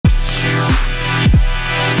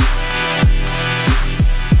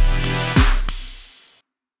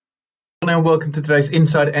Hello and welcome to today's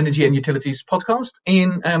Inside Energy and Utilities podcast.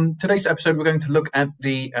 In today's episode, we're going to look at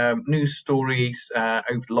the news stories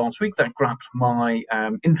over the last week that grabbed my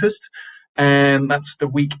interest, and that's the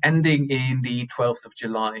week ending in the 12th of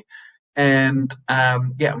July. And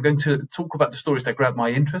I'm going to talk about the stories that grabbed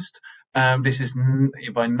my interest. This is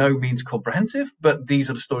by no means comprehensive, but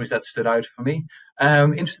these are the stories that stood out for me.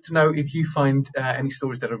 Interested to know if you find any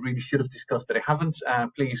stories that I really should have discussed that I haven't.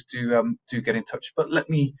 Please do get in touch. But let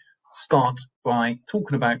me start by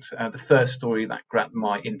talking about the first story that grabbed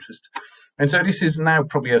my interest. And so this is now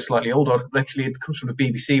probably a slightly older article. Actually, it comes from the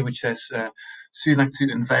BBC, which says Sunak to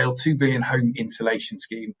unveil £2 billion home insulation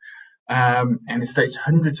scheme. And it states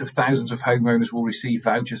hundreds of thousands of homeowners will receive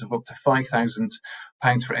vouchers of up to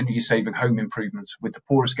 £5,000 for energy-saving home improvements, with the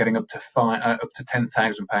poorest getting up to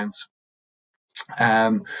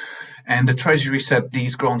 £10,000. And the Treasury said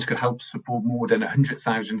these grants could help support more than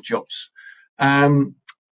 100,000 jobs.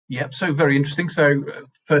 So very interesting. So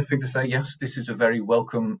first thing to say, yes, this is a very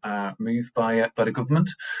welcome move by the government.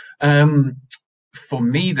 For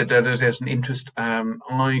me, that there's an interest.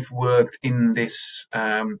 I've worked in this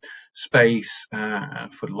space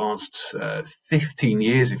for the last 15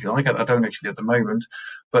 years, if you like. I don't actually at the moment,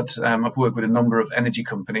 but I've worked with a number of energy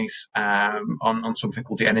companies on something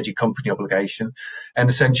called the Energy Company Obligation, and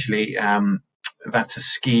essentially that's a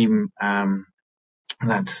scheme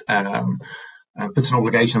that puts an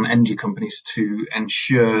obligation on energy companies to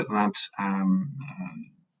ensure that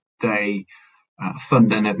they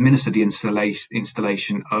fund and administer the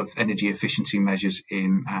installation of energy efficiency measures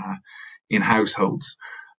in households.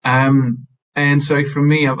 And so for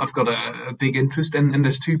me, I've got a big interest, and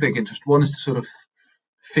there's two big interests. One is the sort of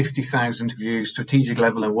 50,000 view strategic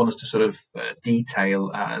level, and one is the sort of detail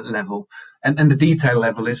level. And the detail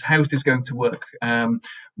level is, how is this going to work?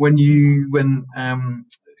 When the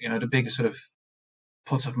biggest sort of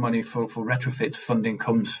pot of money for retrofit funding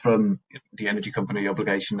comes from the energy company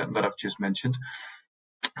obligation that I've just mentioned.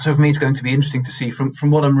 So for me, it's going to be interesting to see from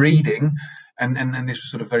what I'm reading, and this was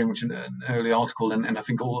sort of very much an early article, and I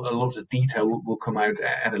think a lot of the detail will come out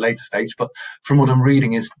at a later stage. But from what I'm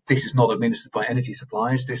reading, is this is not administered by energy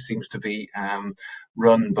suppliers. This seems to be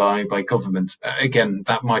run by government. Again,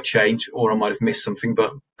 that might change, or I might have missed something.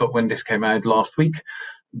 But when this came out last week,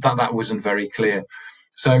 that wasn't very clear.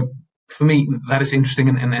 So for me, that is interesting.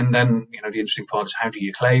 And then, the interesting part is, how do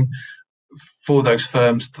you claim? For those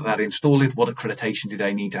firms that install it, what accreditation do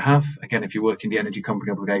they need to have? Again, if you work in the energy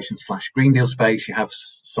company obligation / Green Deal space, you have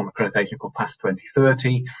some accreditation called past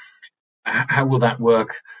 2030. How will that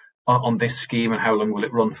work on this scheme, and how long will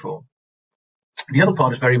it run for? The other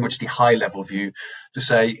part is very much the high level view, to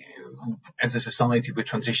say, as a society, we're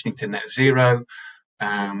transitioning to net zero.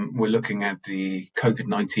 We're looking at the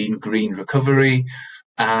COVID-19 green recovery.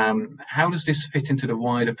 How does this fit into the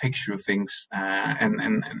wider picture of things,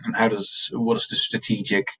 and what is the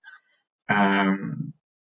strategic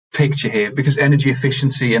picture here? Because energy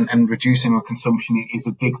efficiency and reducing our consumption is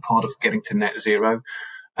a big part of getting to net zero,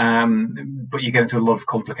 but you get into a lot of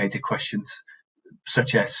complicated questions,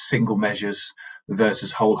 such as single measures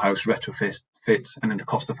versus whole house retrofit, and then the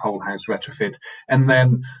cost of whole house retrofit. And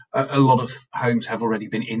then a lot of homes have already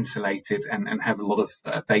been insulated and have a lot of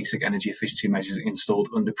basic energy efficiency measures installed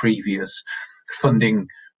under previous funding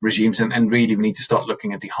regimes. And really, we need to start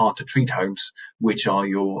looking at the hard to treat homes, which are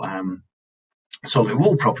your solid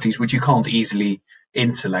wall properties, which you can't easily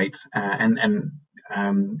insulate, and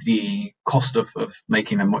the cost of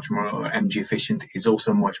making them much more energy efficient is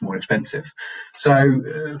also much more expensive. So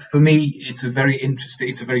for me, it's a very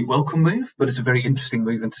welcome move, but it's a very interesting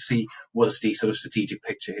move, and to see what is the sort of strategic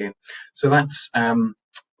picture here. So that's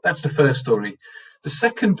the first story. The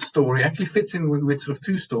second story actually fits in with sort of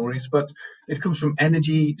two stories, but it comes from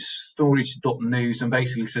energystorage.news, and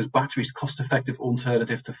basically says, batteries cost-effective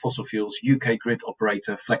alternative to fossil fuels, UK grid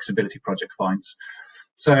operator flexibility project finds.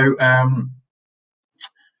 So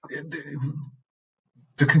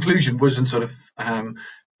the conclusion wasn't sort of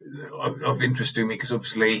interest to me, because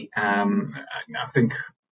obviously I think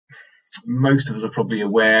most of us are probably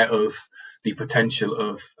aware of the potential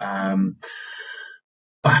of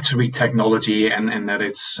battery technology, and that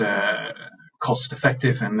it's cost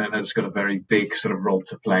effective, and that it's got a very big sort of role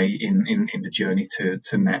to play in the journey to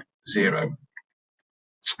net zero.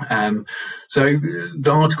 So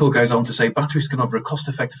the article goes on to say, batteries can offer a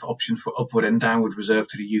cost-effective option for upward and downward reserve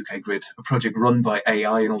to the UK grid, a project run by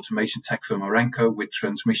AI and automation tech firm Aramco with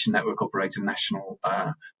transmission network operator National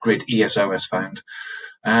Grid, ESO, has found.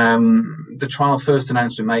 The trial, first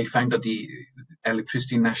announced in May, found that the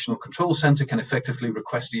Electricity National Control Centre can effectively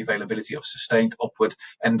request the availability of sustained upward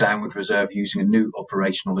and downward reserve using a new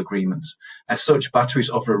operational agreement. As such, batteries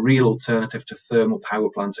offer a real alternative to thermal power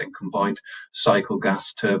plants and combined cycle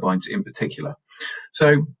gas turbines in particular.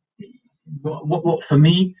 So what for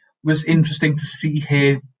me was interesting to see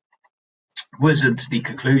here wasn't the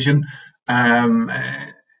conclusion. As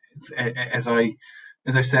I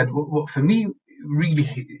said, what for me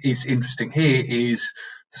really is interesting here is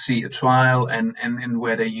to see a trial and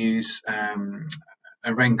where they use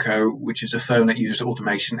Arenco, which is a firm that uses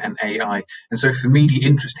automation and AI. And so for me, the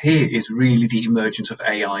interest here is really the emergence of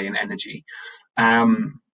AI in energy. I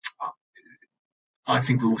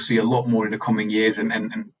think we will see a lot more in the coming years and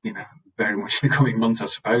very much in the coming months, I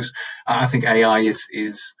suppose. I think AI is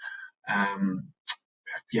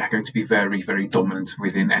going to be very, very dominant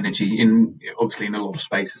within energy, obviously in a lot of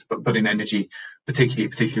spaces, but in energy,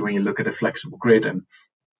 particularly when you look at a flexible grid and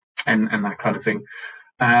that kind of thing.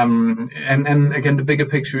 And again, the bigger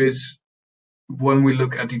picture is when we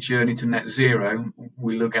look at the journey to net zero,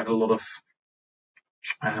 we look at a lot of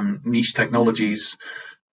niche technologies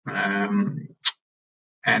and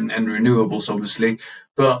renewables, obviously,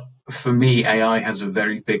 but for me, AI has a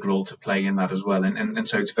very big role to play in that as well, and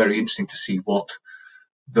so it's very interesting to see what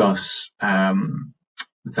does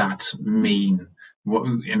that mean,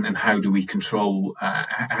 and how do we control,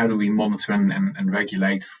 how do we monitor and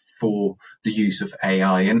regulate for the use of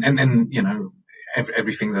AI, and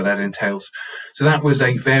everything that entails. So that was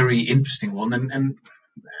a very interesting one, and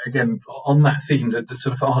again, on that theme, the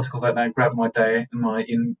sort of article that I grabbed my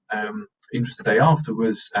interest the day after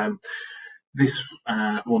was this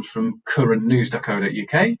one from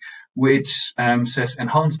currentnews.co.uk, which says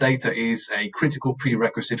enhanced data is a critical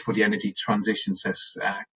prerequisite for the energy transition, says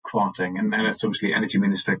Kwarteng, and that's obviously Energy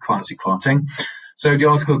Minister Kwasi Kwarteng. So the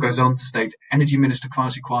article goes on to state, Energy Minister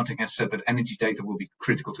Kwasi Kwarteng has said that energy data will be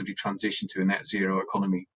critical to the transition to a net zero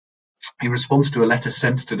economy. In response to a letter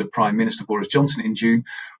sent to the Prime Minister Boris Johnson in June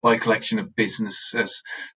by a collection of businesses,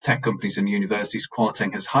 tech companies and universities,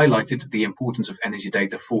 Kwarteng has highlighted the importance of energy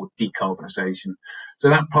data for decarbonisation. So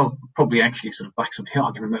that probably actually sort of backs up the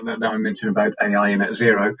argument that I mentioned about AI and net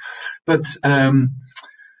zero. But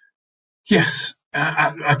yes,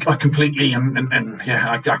 I completely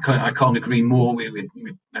I can't agree more with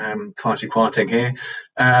Kwasi Kwarteng here.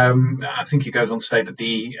 I think he goes on to state that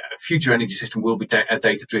the future energy system will be a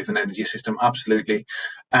data-driven energy system. Absolutely.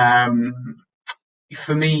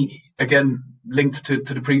 For me, again, linked to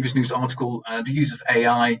the previous news article, the use of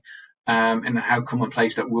AI and how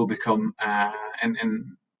commonplace that will become, and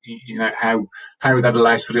how that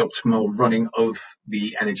allows for the optimal running of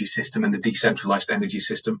the energy system and the decentralized energy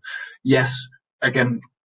system. Yes. Again,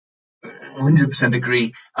 100%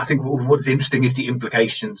 agree. I think what's interesting is the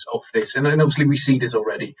implications of this, and obviously we see this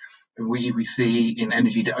already. We see in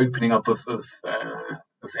energy the opening up of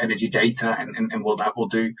energy data and what that will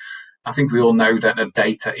do. I think we all know that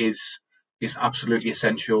data is absolutely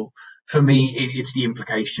essential. For me, it's the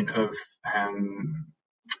implication of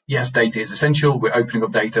yes, data is essential. We're opening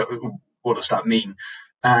up data. What does that mean?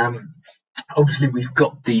 Obviously, we've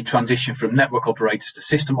got the transition from network operators to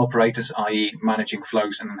system operators, i.e. managing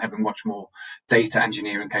flows and having much more data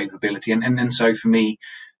engineering capability. And so for me,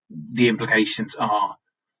 the implications are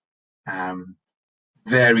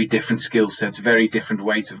very different skill sets, very different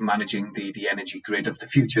ways of managing the energy grid of the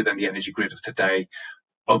future than the energy grid of today.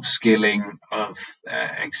 Upskilling of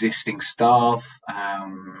existing staff,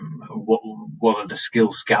 what are the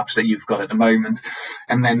skills gaps that you've got at the moment,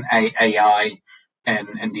 and then AI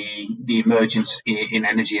and the emergence in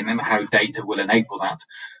energy and then how data will enable that.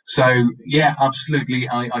 So yeah, absolutely,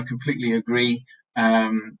 I completely agree.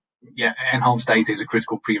 Enhanced data is a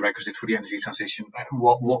critical prerequisite for the energy transition,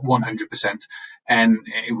 100%, and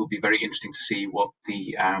it will be very interesting to see what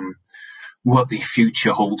the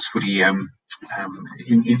future holds for the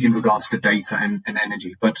in regards to data and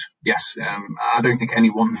energy. But yes, I don't think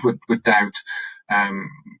anyone would doubt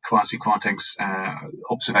Kwasi Kwarteng's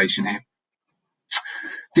observation here.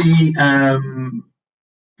 The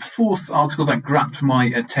fourth article that grabbed my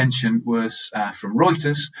attention was from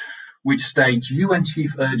Reuters, which states UN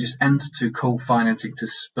chief urges end to coal financing to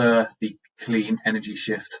spur the clean energy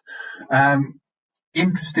shift.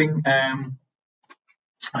 Interesting, a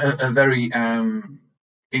very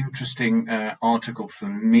interesting article for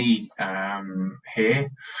me here.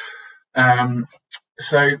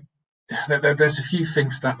 So there's a few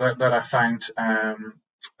things that I found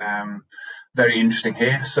very interesting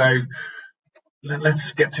here. So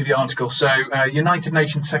Let's get to the article. So, United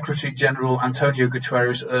Nations Secretary General Antonio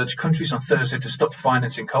Guterres urged countries on Thursday to stop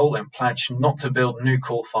financing coal and pledge not to build new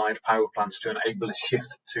coal-fired power plants to enable a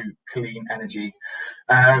shift to clean energy.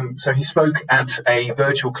 So he spoke at a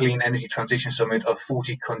virtual clean energy transition summit of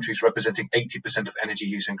 40 countries representing 80% of energy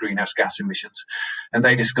use and greenhouse gas emissions. And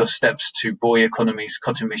they discussed steps to buoy economies,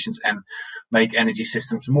 cut emissions, and make energy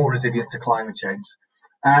systems more resilient to climate change.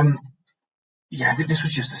 Yeah, this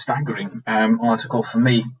was just a staggering article for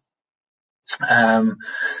me.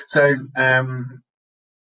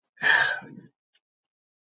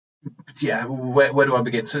 Yeah, where do I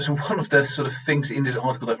begin? So one of the sort of things in this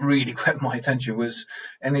article that really grabbed my attention was,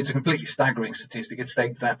 and it's a completely staggering statistic, it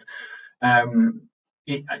states that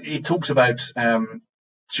it talks about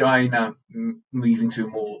China moving to a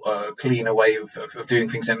more cleaner way of doing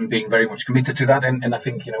things and being very much committed to that. And I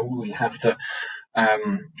think, we have to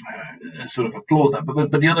sort of applaud that.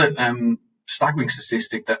 But the other staggering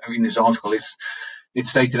statistic that in this article is, it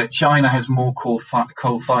stated that China has more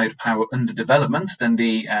coal-fired power under development than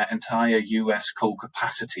the entire US coal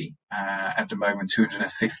capacity at the moment,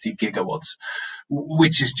 250 gigawatts,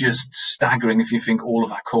 which is just staggering if you think all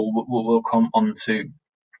of that coal will come onto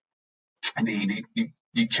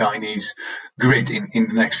the Chinese grid in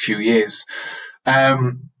the next few years.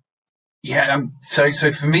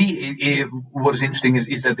 So for me, what is interesting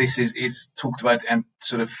is that this is talked about and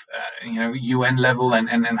sort of UN level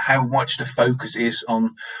and how much the focus is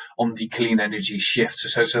on the clean energy shift.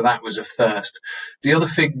 So that was a first. The other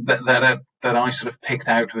thing that I sort of picked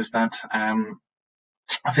out was that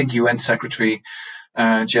I think UN Secretary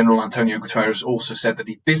General Antonio Guterres also said that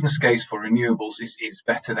the business case for renewables is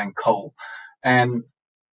better than coal. And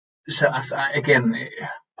so again,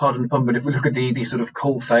 pardon the pun, but if we look at the sort of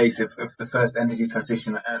coal phase of the first energy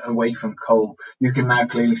transition away from coal, you can now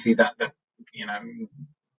clearly see that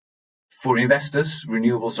for investors,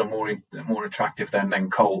 renewables are more attractive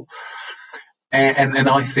than coal. And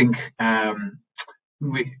I think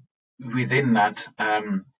within that,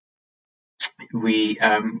 we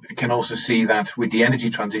can also see that with the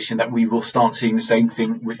energy transition that we will start seeing the same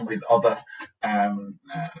thing with other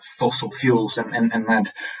fossil fuels, and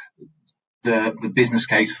that the business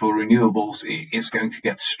case for renewables is going to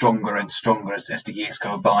get stronger and stronger as the years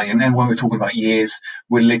go by. And then when we're talking about years,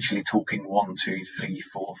 we're literally talking 1, 2, 3,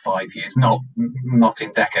 4, 5 years, not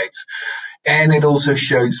in decades. And it also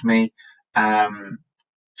shows me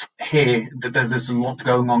here that there's a lot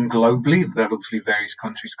going on globally that obviously various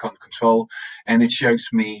countries can't control, and it shows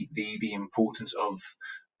me the importance of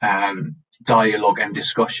dialogue and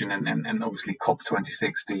discussion, and obviously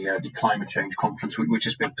COP26, the climate change conference, which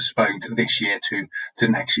has been postponed this year to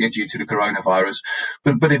next year due to the coronavirus.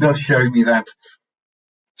 But it does show me that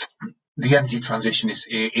the energy transition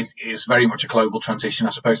is very much a global transition. I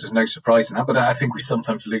suppose there's no surprise in that, but I think we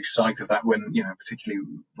sometimes lose sight of that when, particularly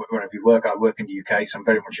wherever you work. I work in the UK, so I'm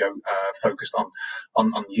very much focused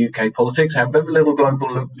on UK politics. I have a little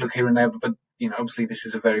global look here and there, but obviously this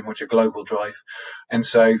is very much a global drive. And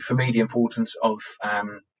so for me, the importance of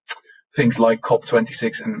things like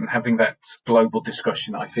COP26 and having that global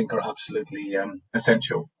discussion, I think, are absolutely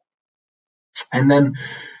essential. And then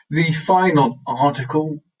the final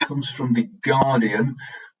article comes from The Guardian,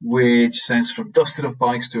 which says, from dusted off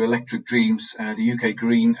bikes to electric dreams, the UK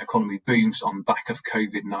green economy booms on back of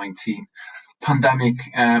COVID-19.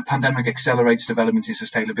 Pandemic accelerates development in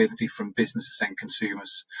sustainability from businesses and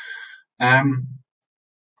consumers.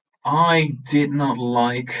 I did not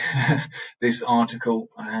like this article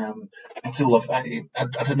at all. I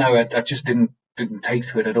don't know. I just didn't take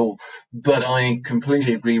to it at all. But I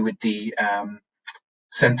completely agree with the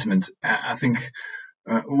sentiment. I think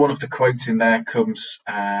one of the quotes in there comes.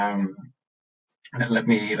 Let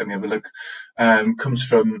me have a look. Comes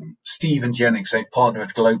from Stephen Jennings, a partner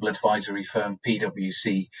at global advisory firm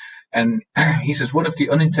PwC. And he says, one of the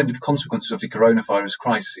unintended consequences of the coronavirus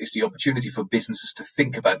crisis is the opportunity for businesses to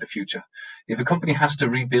think about the future. If a company has to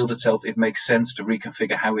rebuild itself, it makes sense to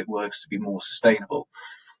reconfigure how it works to be more sustainable.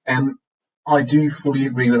 And I do fully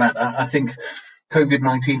agree with that. I think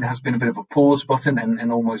COVID-19 has been a bit of a pause button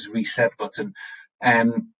and almost reset button.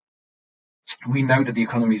 And we know that the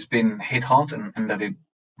economy has been hit hard and that it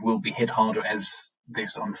will be hit harder as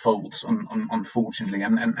this unfolds, unfortunately,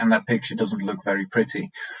 and that picture doesn't look very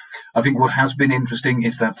pretty. I think what has been interesting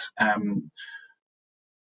is that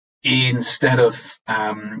instead of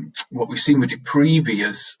what we've seen with the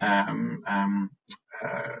previous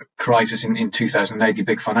crisis in 2008, the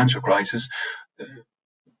big financial crisis,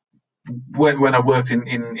 when I worked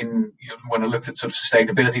when I looked at sort of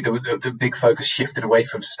sustainability, the big focus shifted away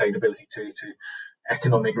from sustainability to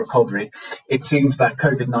economic recovery. It seems that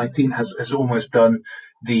COVID-19 has almost done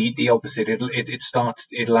the opposite.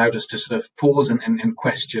 It allowed us to sort of pause and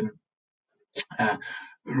question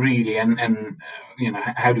really, and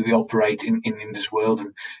how do we operate in this world,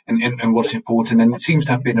 and what is important. And it seems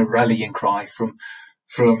to have been a rallying cry from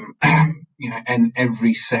and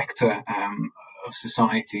every sector of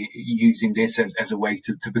society, using this as a way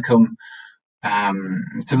to become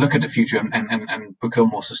to look at the future and become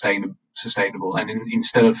more sustainable. And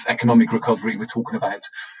instead of economic recovery, we're talking about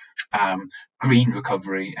green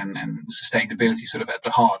recovery and sustainability sort of at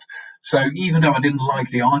the heart. So even though I didn't like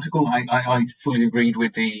the article, I fully agreed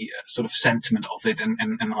with the sort of sentiment of it,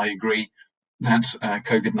 and I agree that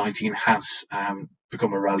COVID-19 has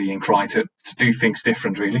become a rallying cry to do things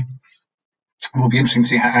different, really. It will be interesting to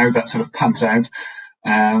see how that sort of pans out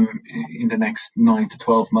in the next 9 to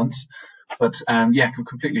 12 months. But yeah, I can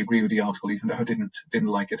completely agree with the article, even though I didn't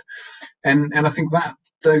like it. And I think that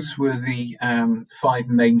those were the 5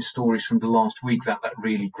 main stories from the last week that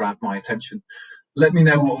really grabbed my attention. Let me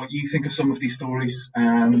know what you think of some of these stories,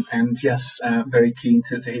 and yes, very keen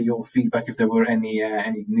to hear your feedback if there were any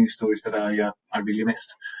news stories that I really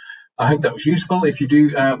missed. I hope that was useful. If you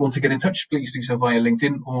do want to get in touch, please do so via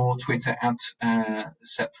LinkedIn or Twitter at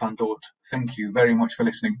Sepp van Dort. Thank you very much for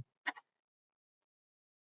listening.